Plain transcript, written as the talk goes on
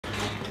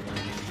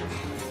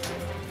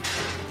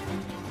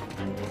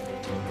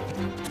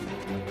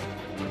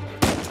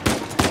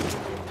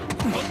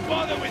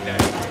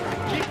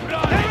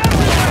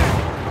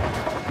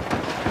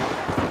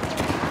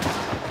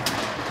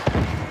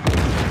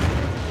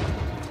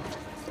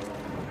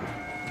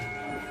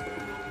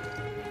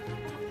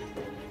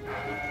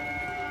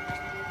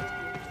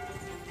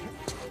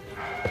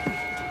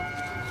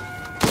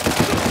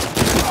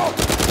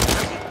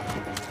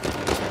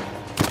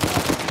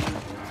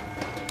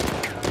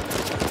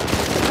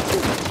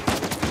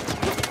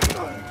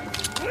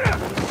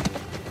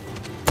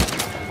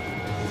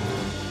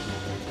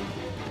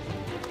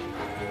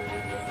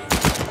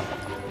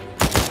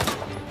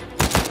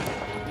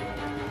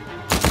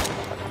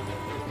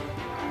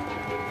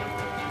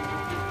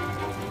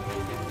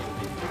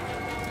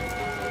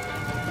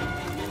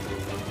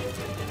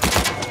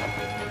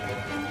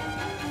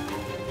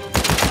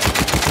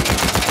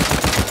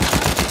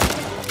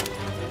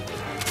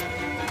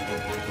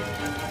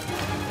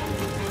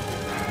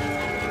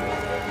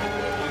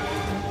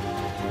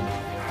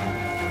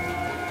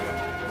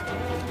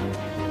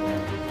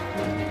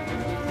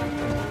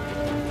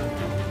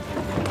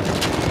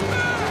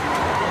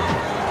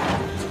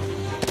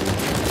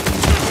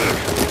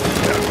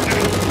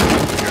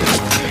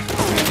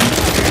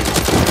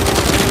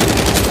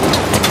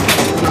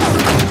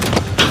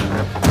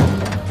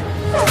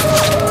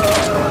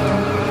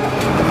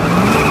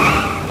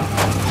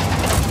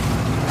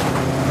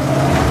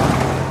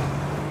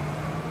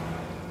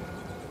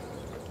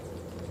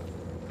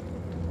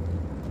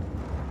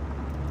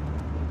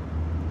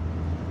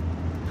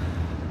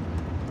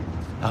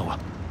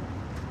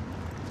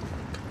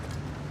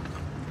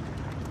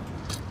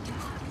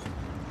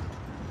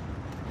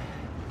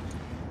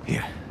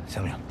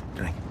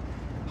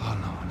Oh,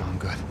 no, I'm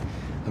good.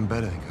 I'm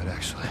better than good,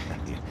 actually.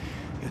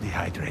 You're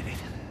dehydrated.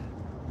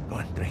 Go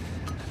on, drink.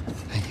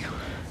 Thank you.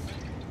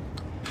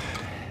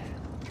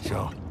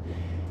 So,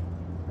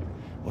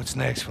 what's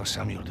next for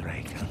Samuel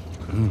Drake, huh?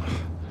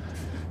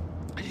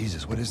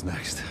 Jesus, what is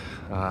next?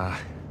 I'm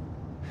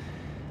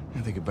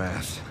gonna take a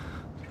bath.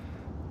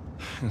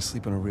 I'm gonna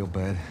sleep in a real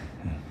bed.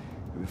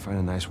 Maybe find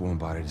a nice warm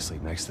body to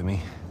sleep next to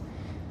me.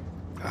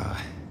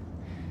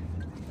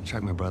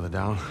 Track my brother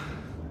down.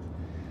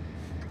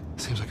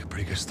 Seems like a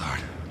pretty good start.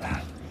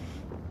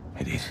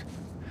 It is.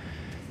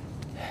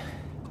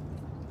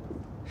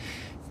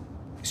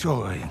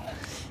 So,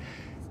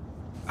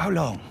 how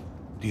long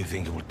do you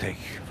think it will take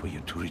for you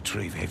to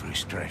retrieve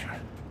Avery's treasure?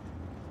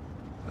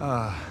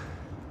 I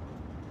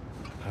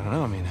don't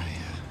know. I mean,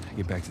 I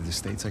get back to the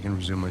States, I can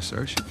resume my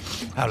search.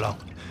 How long?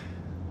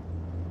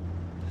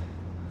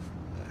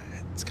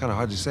 It's kind of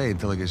hard to say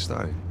until I get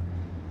started.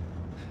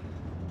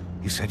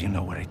 You said you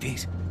know where it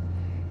is.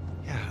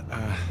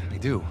 Yeah, I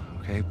do,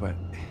 okay? But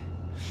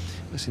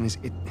listen,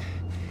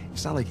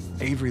 it's not like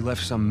Avery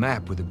left some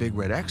map with a big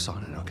red X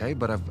on it, okay?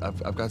 But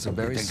I've got some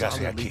very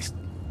solid leads.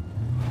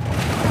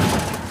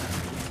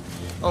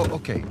 Oh,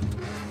 okay.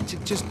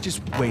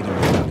 Just wait a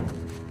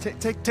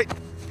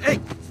minute. Hey,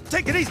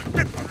 take it easy.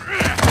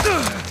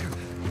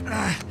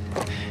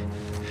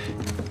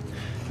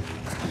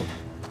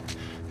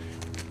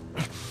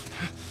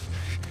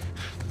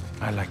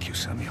 I like you,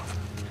 Samuel.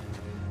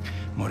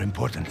 More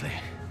importantly,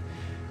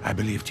 I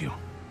believed you.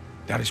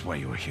 That is why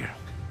you were here.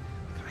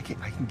 I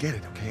can get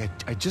it, okay?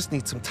 I just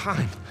need some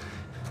time.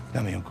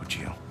 Dame un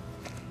cuchillo.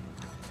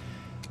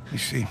 You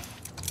see,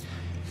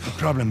 the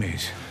problem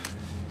is,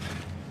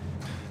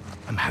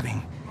 I'm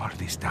having all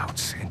these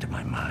doubts into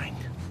my mind.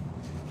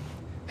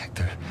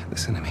 Hector,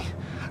 listen to me.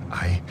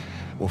 I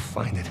will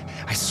find it.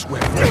 I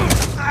swear.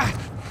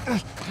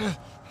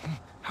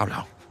 How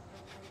long?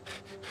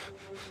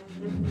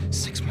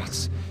 6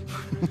 months.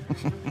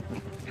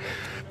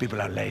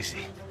 People are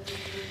lazy.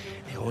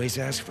 They always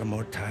ask for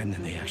more time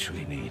than they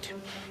actually need.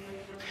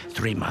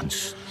 3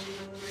 months.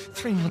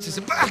 3 months is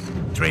a...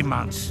 3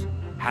 months.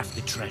 Half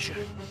the treasure.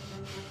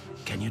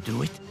 Can you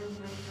do it?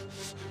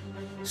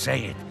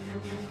 Say it.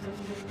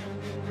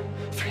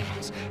 3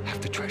 months,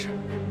 half the treasure.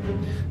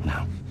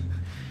 Now,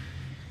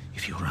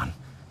 if you run,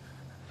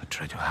 or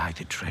try to hide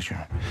the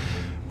treasure,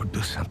 or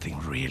do something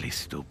really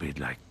stupid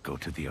like go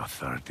to the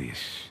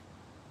authorities,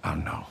 I'll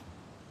know.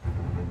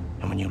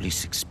 And when you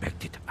least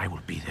expect it, I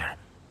will be there.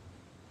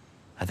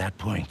 At that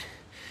point,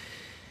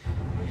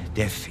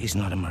 death is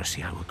not a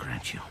mercy I will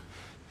grant you.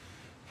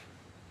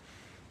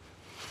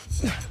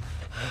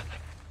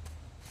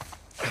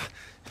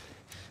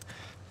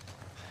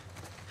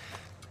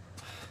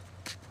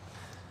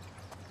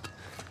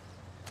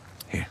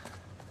 Here.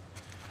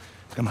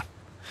 Come on.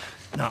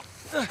 Now,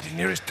 the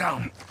nearest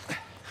town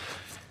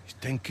is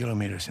 10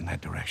 kilometers in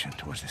that direction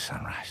towards the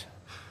sunrise.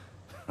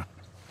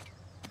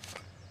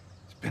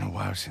 It's been a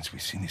while since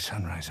we've seen the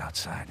sunrise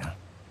outside, huh?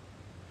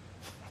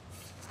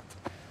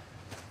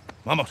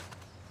 Vamos.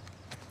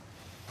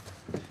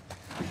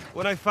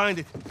 When I find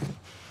it...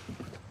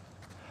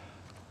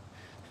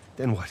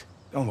 Then what?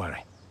 Don't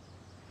worry.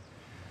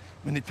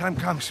 When the time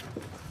comes,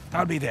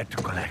 I'll be there to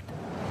collect.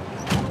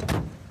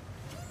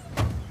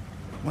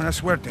 Buena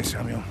suerte,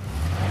 Samuel.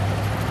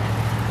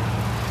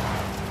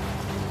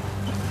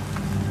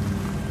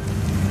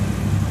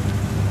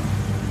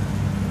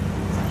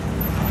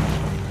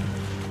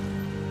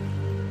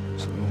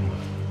 So,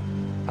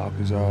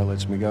 Alcazar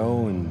lets me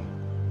go, and...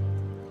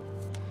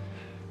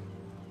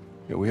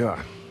 here we are.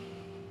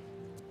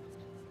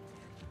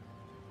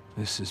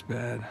 This is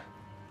bad.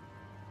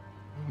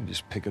 We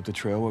just pick up the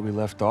trail where we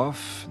left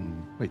off,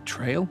 and... Wait,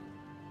 trail?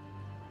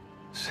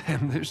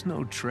 Sam, there's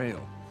no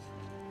trail.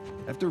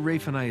 After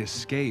Rafe and I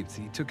escaped,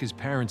 he took his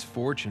parents'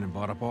 fortune and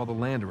bought up all the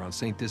land around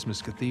St.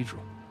 Dismas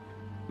Cathedral.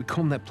 We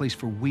combed that place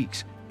for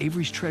weeks.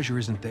 Avery's treasure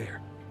isn't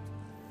there.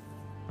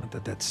 Not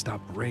that that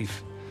stopped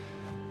Rafe.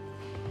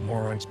 The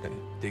moron's been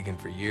digging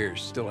for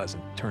years, still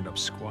hasn't turned up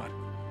squat.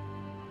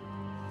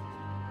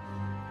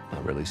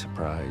 Not really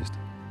surprised.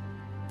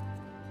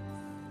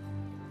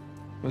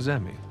 What does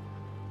that mean?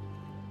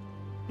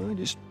 I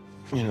just,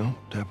 you know,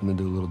 happened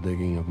to do a little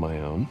digging of my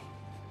own.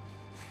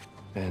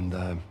 And,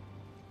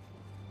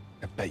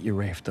 I bet you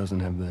Rafe doesn't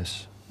have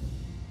this.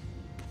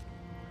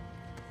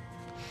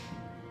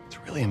 It's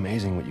really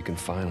amazing what you can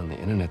find on the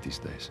internet these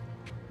days.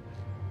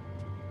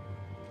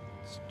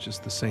 It's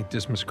just the St.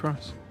 Dismas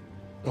cross.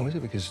 Oh, is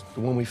it? Because the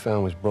one we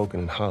found was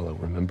broken and hollow,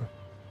 remember?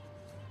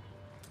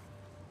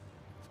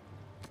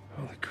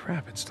 Holy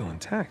crap, it's still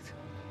intact.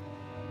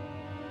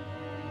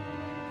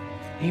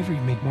 Avery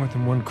made more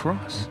than one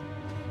cross.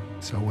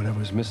 So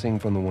whatever's missing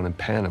from the one in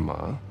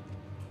Panama...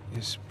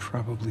 is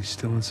probably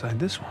still inside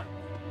this one.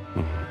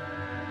 Mm-hmm.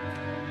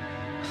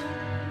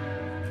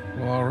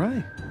 Well, all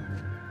right.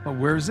 Well,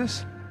 where is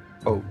this?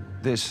 Oh,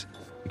 this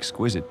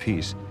exquisite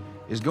piece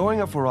is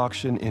going up for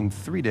auction in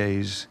 3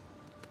 days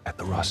at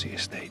the Rossi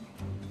estate.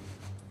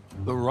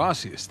 The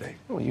Rossi estate.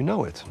 Oh, you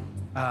know it.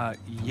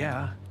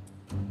 Yeah.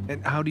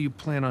 And how do you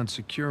plan on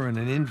securing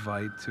an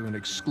invite to an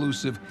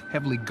exclusive,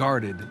 heavily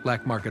guarded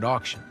black market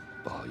auction?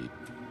 Well, you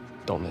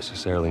don't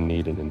necessarily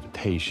need an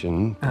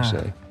invitation, per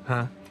se.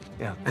 Huh?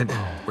 Yeah, and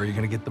where are you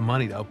gonna get the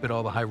money to outbid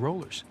all the high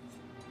rollers?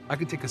 I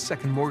could take a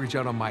second mortgage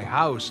out on my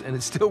house, and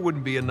it still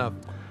wouldn't be enough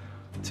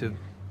to...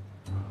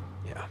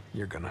 Yeah,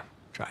 you're gonna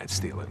try and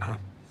steal it, huh?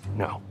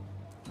 No.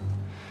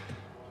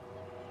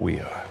 We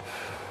are.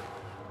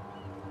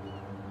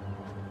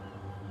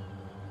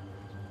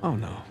 Oh,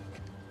 no.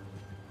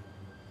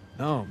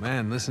 No,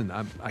 man, listen,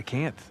 I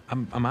can't.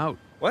 I'm out.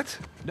 What?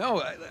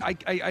 No,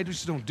 I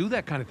just don't do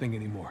that kind of thing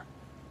anymore.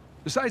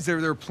 Besides,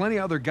 there are plenty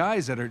of other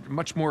guys that are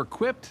much more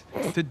equipped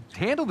to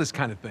handle this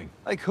kind of thing.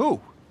 Like who?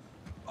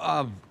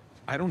 I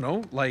don't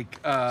know, like,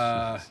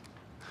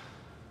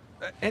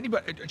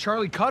 anybody,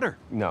 Charlie Cutter.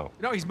 No.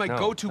 No, he's my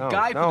go-to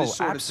guy for this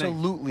sort of thing.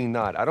 Absolutely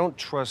not. I don't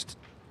trust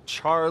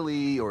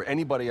Charlie or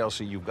anybody else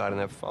that you've got on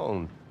that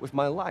phone with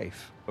my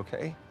life,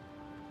 okay?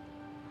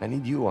 I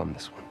need you on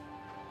this one.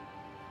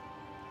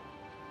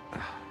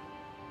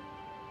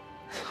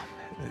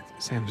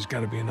 Sam, there's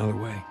gotta be another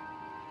way.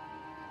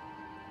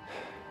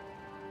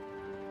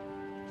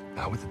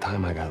 Not with the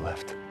time I got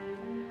left.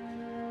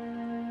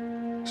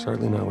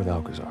 Certainly not with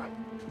Alcazar.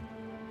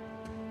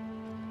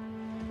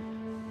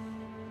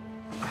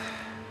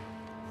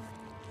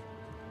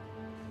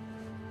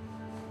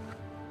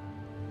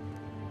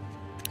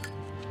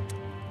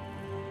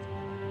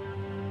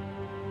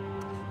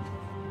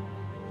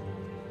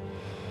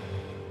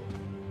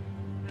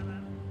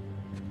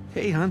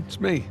 Hey, hon, it's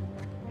me.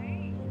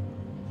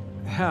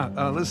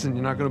 Yeah, listen,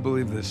 you're not gonna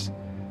believe this.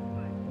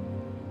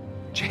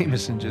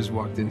 Jameson just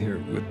walked in here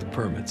with the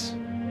permits.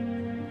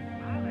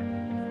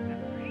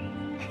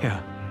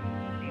 Yeah.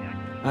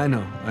 I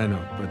know,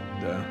 but,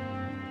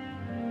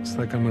 it's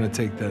like I'm gonna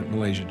take that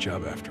Malaysia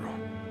job after all.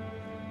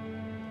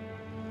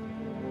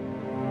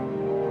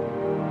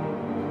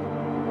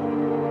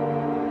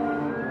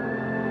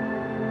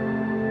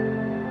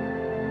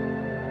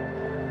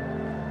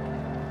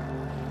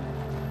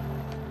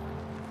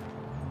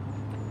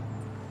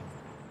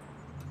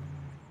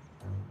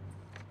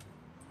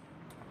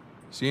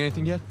 See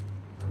anything yet?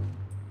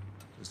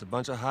 Just a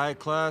bunch of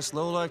high-class,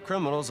 low-life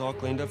criminals all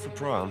cleaned up for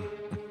prom.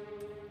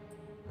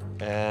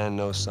 And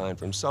no sign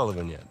from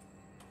Sullivan yet.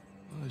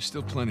 Well, there's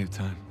still plenty of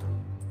time.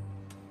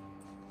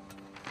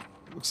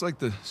 Looks like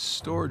the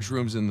storage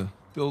room's in the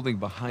building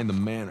behind the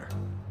manor.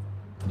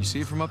 You see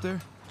it from up there?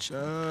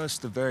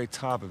 Just the very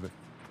top of it.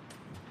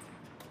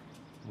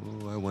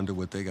 Oh, I wonder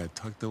what they got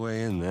tucked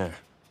away in there.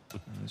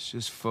 Let's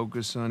just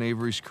focus on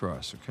Avery's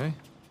Cross, okay?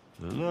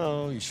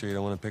 No, you sure you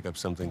don't want to pick up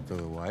something for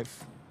the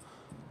wife?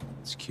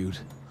 It's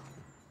cute.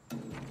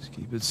 Just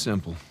keep it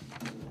simple.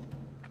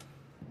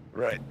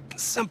 Right.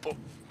 Simple.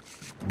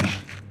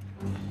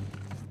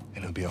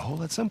 And it'd be a whole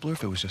lot simpler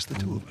if it was just the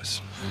two of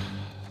us.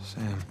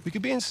 Sam. We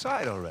could be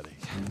inside already.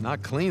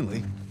 Not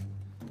cleanly.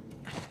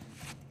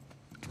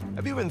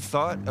 Have you even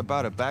thought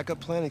about a backup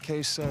plan in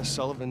case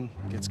Sullivan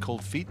gets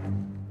cold feet?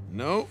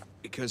 No,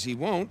 because he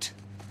won't.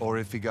 Or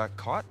if he got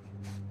caught?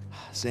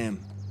 Sam,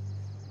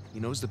 he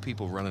knows the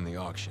people running the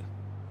auction.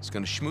 He's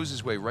gonna schmooze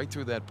his way right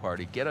through that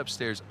party, get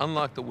upstairs,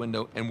 unlock the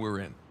window, and we're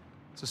in.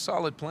 It's a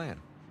solid plan.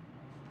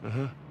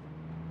 Uh-huh.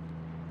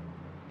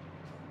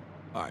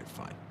 All right,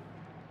 fine.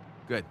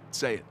 Good,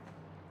 say it.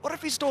 What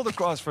if he stole the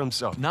cross for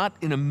himself? Not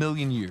in a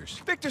million years.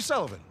 Victor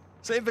Sullivan.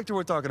 Same Victor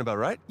we're talking about,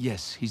 right?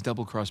 Yes, he's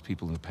double-crossed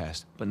people in the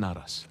past, but not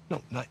us.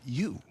 No, not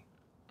you.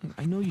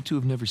 I know you two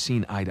have never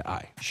seen eye to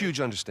eye.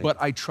 Huge understanding.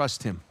 But I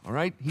trust him, all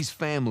right? He's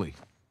family.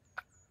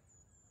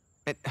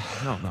 And,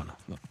 no.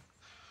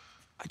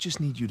 I just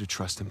need you to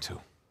trust him, too.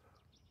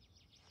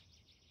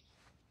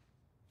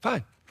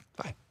 Fine.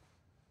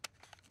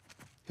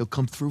 He'll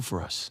come through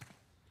for us.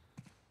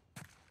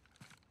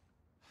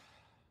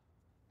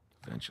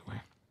 Eventually.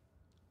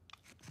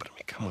 But I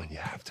mean, come on, you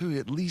have to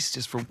at least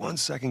just for 1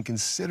 second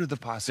consider the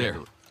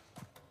possibility.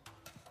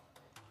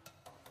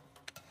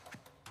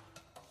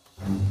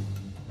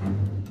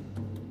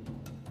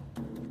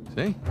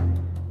 See?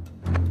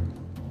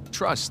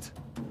 Trust.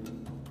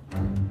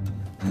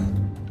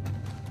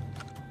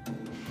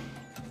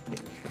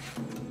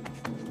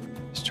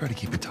 Just try to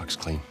keep your tux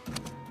clean.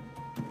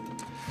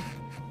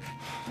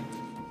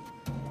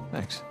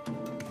 Thanks.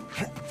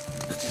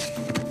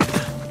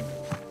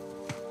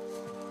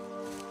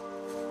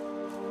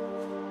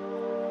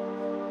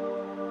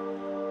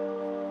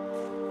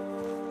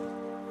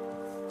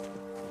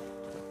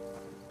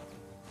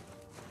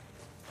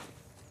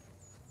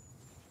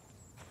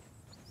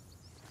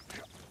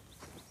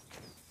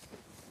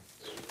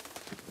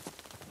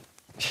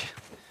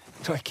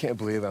 I can't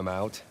believe I'm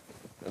out.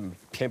 I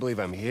can't believe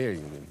I'm here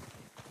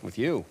with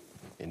you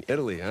in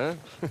Italy, huh?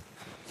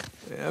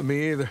 Yeah,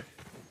 me either.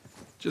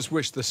 Just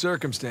wish the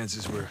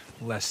circumstances were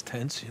less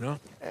tense, you know?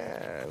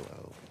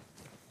 Well.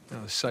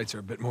 The sights are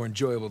a bit more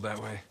enjoyable that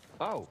way.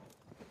 Oh.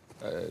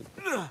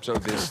 So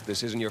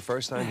this isn't your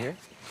first time here?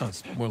 Oh,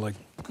 it's more like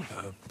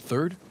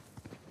third.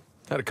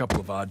 Had a couple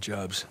of odd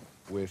jobs.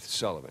 With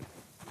Sullivan?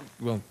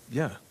 Well,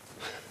 yeah.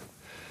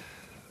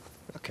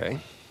 Okay.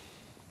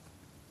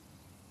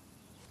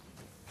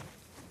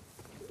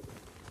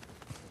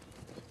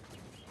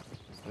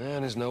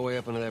 And there's no way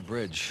up under that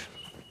bridge.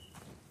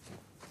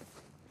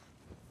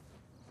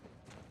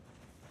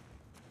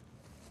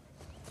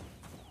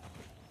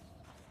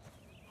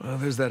 Well,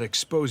 there's that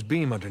exposed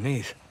beam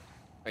underneath.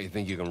 You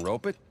think you can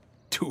rope it?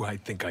 Do I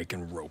think I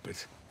can rope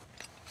it?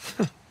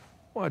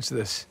 Watch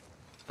this.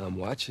 I'm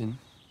watching.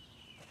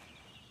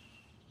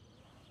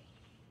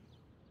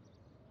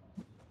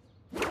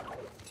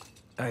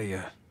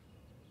 I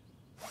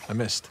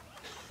missed.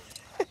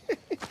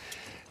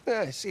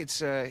 See,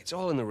 it's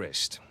all in the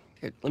wrist.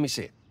 Here, let me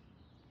see it.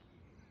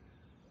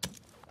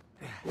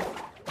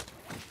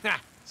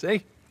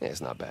 See? Yeah,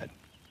 it's not bad.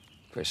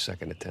 For a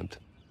second attempt.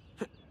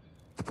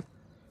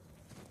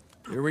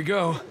 Here we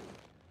go.